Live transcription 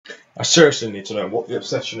I seriously need to know what the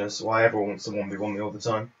obsession is, why everyone wants to 1v1 me all the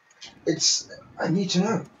time. I need to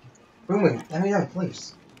know. Booming, let me know,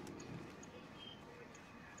 please.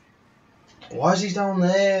 Why is he down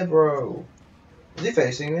there, bro? Is he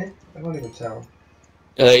facing me? I can't even tell.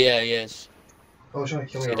 Yeah, he is. Oh, he's trying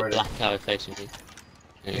to kill me See the already. black arrow facing me.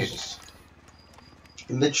 Yeah. Jesus.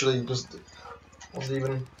 Literally just wasn't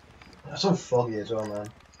even. It's so foggy as well, man.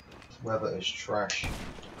 This weather is trash.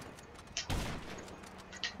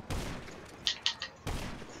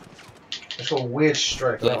 It's got a weird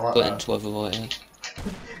streak. I don't like that. Into weather right here.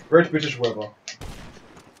 Great British weather.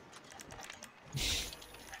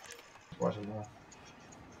 Right in there.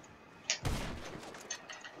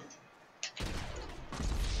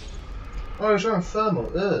 Oh, he's wearing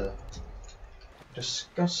thermal. Ugh.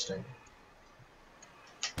 Disgusting.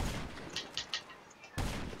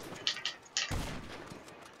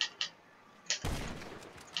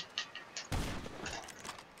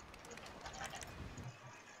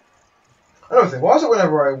 I don't think. Why is it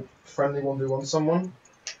whenever I friendly 1v1 someone,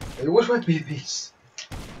 they always wear BBs?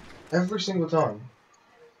 Every single time.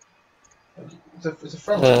 It's a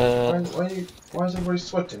friendly. Why is everybody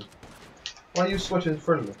sweating? Why are you sweating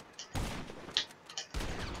friendly?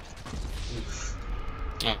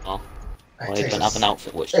 Oh, well, they don't have an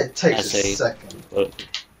outfit which it takes has a second.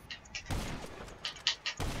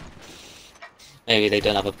 Maybe they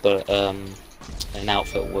don't have an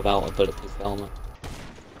outfit without a bulletproof helmet.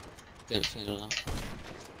 Don't think of that.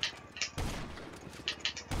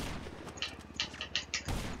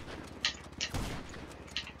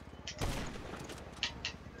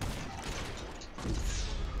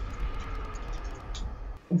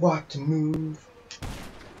 What to move?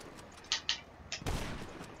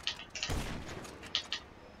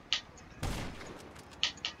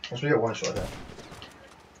 Let's get one shot there.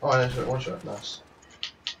 Oh, I didn't get one shot. Nice.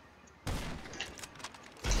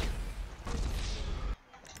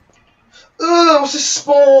 Ugh, what's this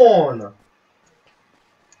spawn?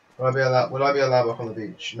 Will I be allowed back on the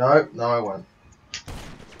beach? No, no, I won't.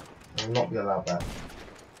 I will not be allowed back.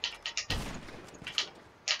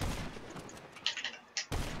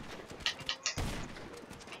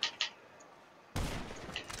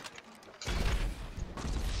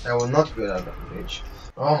 I will not be allowed back on the beach.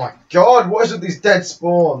 Oh my god, what is with these dead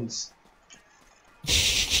spawns?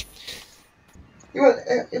 You won't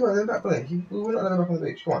let me back, Blake. We will not let me back on the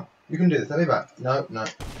beach. Come on. You can do this. Let me back. No, no.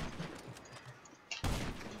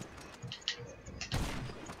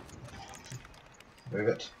 Move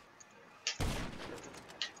it.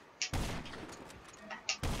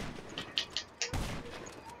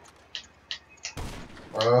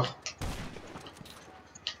 Ugh.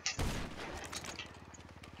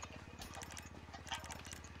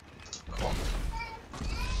 Come on.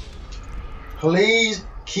 Please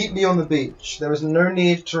keep me on the beach. There is no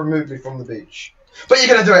need to remove me from the beach. But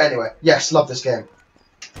you're gonna do it anyway. Yes, love this game.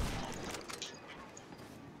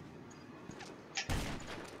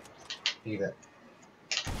 Eat it.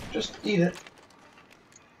 Just eat it.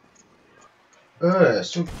 Ugh,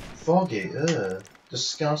 it's so foggy. Ugh,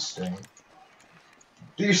 disgusting.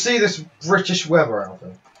 Do you see this British weather,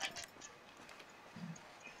 Alvin?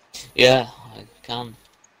 Yeah, I can.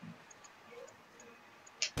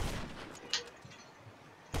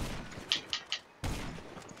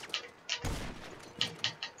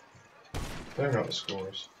 I don't know what the score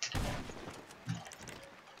is.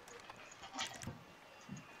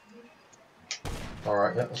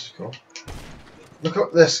 Alright, yeah, this is cool. Look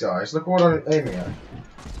at this, guys. Look what I'm aiming at.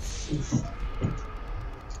 Oof.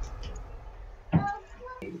 I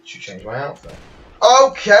should change my outfit.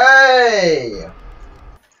 Okay!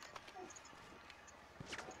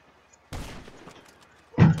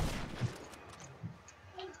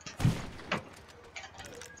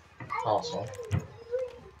 Arsehole.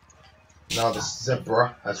 Now this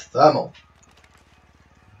zebra has thermal.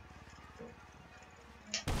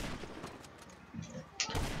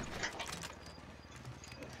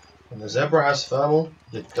 When the zebra has thermal,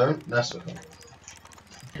 you don't mess with him.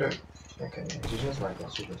 Good. Okay, he's using his rifle,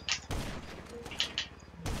 that's stupid.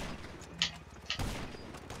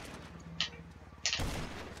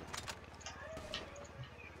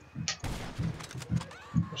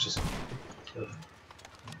 Watch this. Good.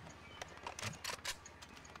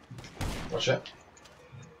 Watch it.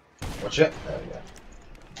 Watch it. There we go.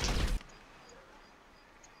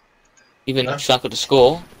 Even track of the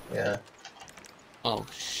score? Yeah. Oh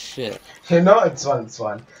shit. No, it's fine, it's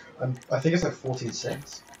fine. I think it's like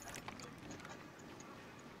 14-6.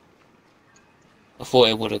 I thought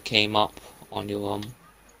it would have came up on your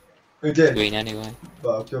It did. screen anyway.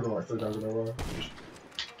 But I've killed him like 3 times in a row.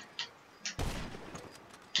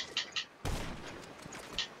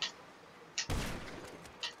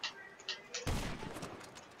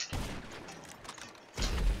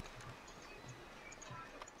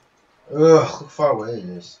 Ugh, look how far away he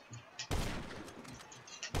is.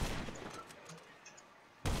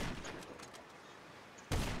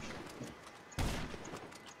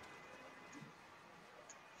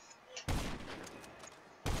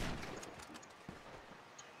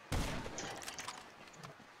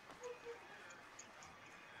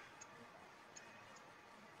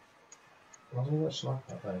 Why doesn't it snipe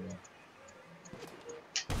that there?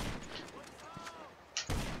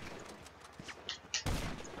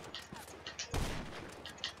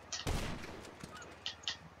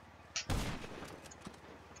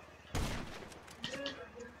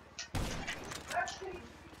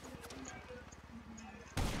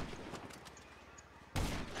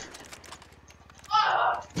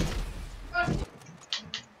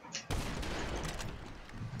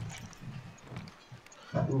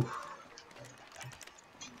 Oof.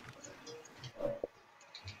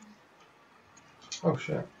 Oh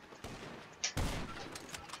shit.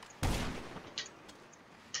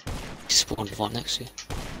 He spawned one next to you.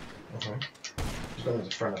 Okay. He's got him as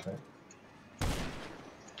a friend, I think.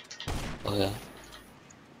 Oh yeah.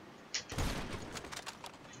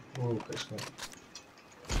 Oh, that's good.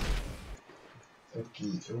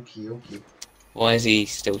 Okay. Why is he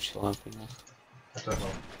still sharpening there? I don't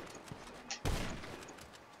know.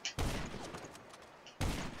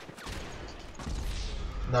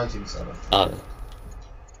 $19.7. Oh.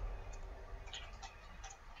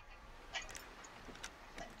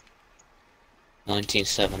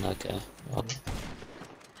 $19.7, okay. Well,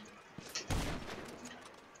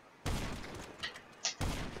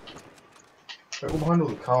 They're all behind all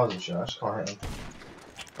the cars and shit, I just can't hit them.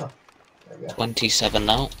 Oh, there we go. 27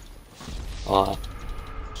 now. Alright.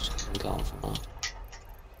 Just going for now.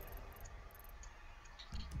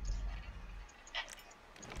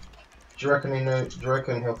 Do you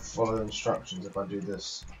reckon he'll follow the instructions if I do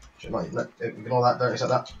this? Ignore that, don't accept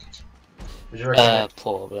that. Do you reckon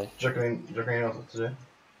probably. Do you reckon he knows what to do?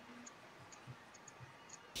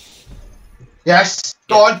 Yes!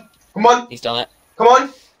 Go on! Come on! He's done it. Come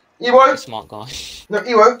on! Ewo! He's a smart guy. No,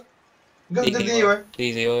 Ewo! You got to do the Ewo.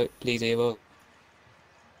 Please Ewo. Please Ewo.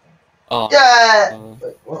 Oh. Yeah!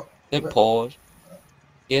 Wait, what? Then pause.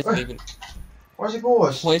 He hasn't even... Why is he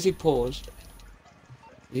paused? Why is he paused?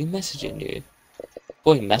 Is he messaging you?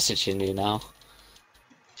 Boy, he's messaging you now.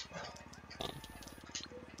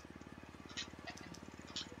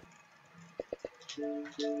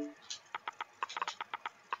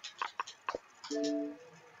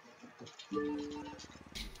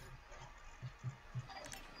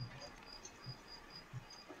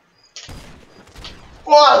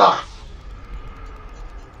 Voila!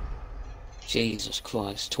 Jesus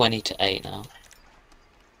Christ, 20-8 now.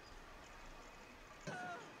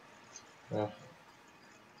 Yeah.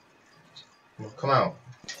 Come out.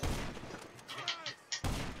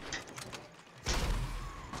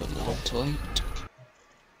 But not to 8.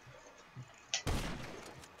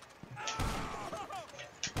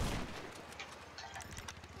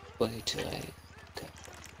 Way too late. Okay.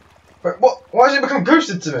 Wait, what? Why has it become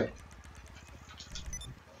boosted to me?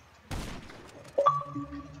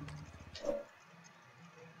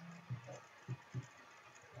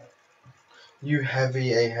 You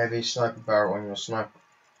heavy a heavy sniper barrel on your sniper.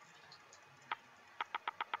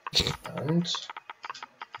 And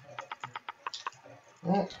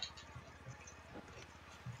what?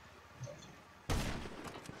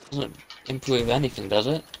 Doesn't improve anything, does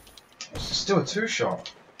it? It's still a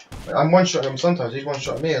 2-shot. Like, I'm one-shotting him sometimes, he's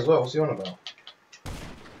one-shotting me as well. What's he on about?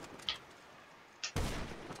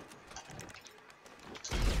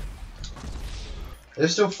 Is it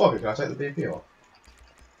still foggy? Can I take the BP off?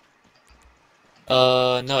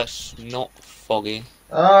 No, it's not foggy.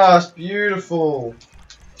 Ah, it's beautiful.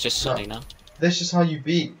 Just sunny now. This is how you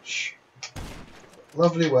beach.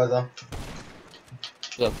 Lovely weather.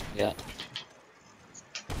 Look, yeah.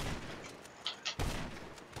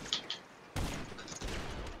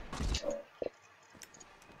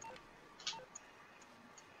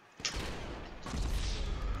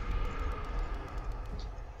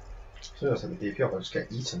 As soon as I take the DP off, I just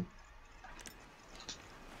get eaten.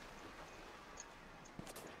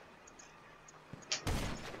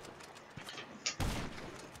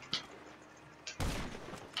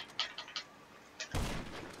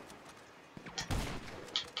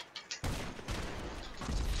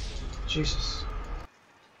 Jesus.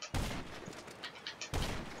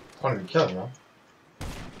 Can't even kill him now.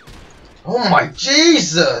 Oh my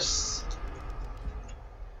Jesus!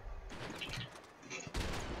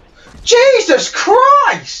 Jesus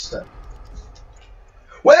Christ!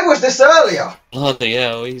 Where was this earlier? Bloody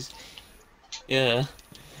hell, he's... Yeah.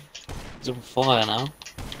 He's on fire now.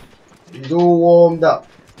 He's all warmed up.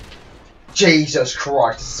 Jesus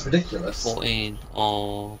Christ, this is ridiculous. 14.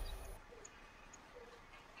 Oh.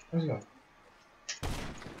 Where's he going?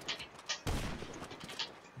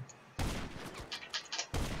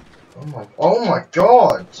 Oh my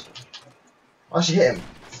god! I actually hit him.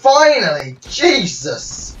 Finally!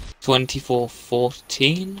 Jesus!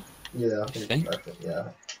 24-14. Yeah, I think. think. Yeah,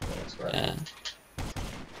 that's great. Yeah.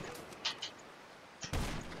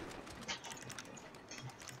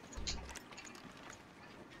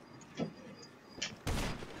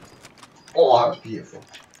 Oh, that was beautiful.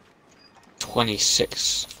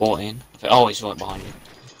 26-14. Oh, he's right behind you.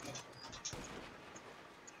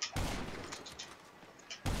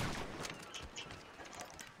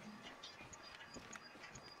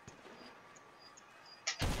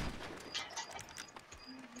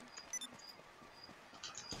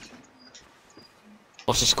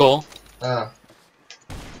 What's the score?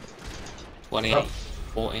 28,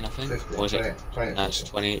 14, I think. 15, Or is it? 20, No, it's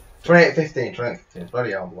 20. 28-15, 28-15.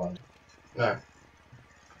 Bloody hell, one. No.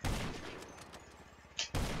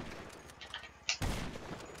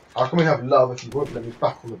 How can we have love if you won't let me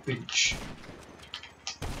back on the beach?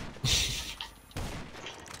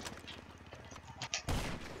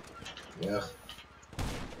 Yeah.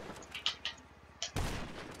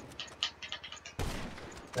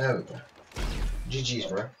 There we go. GG's,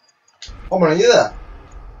 bro. Oh man, are you there?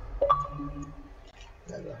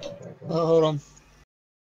 Oh, hold on.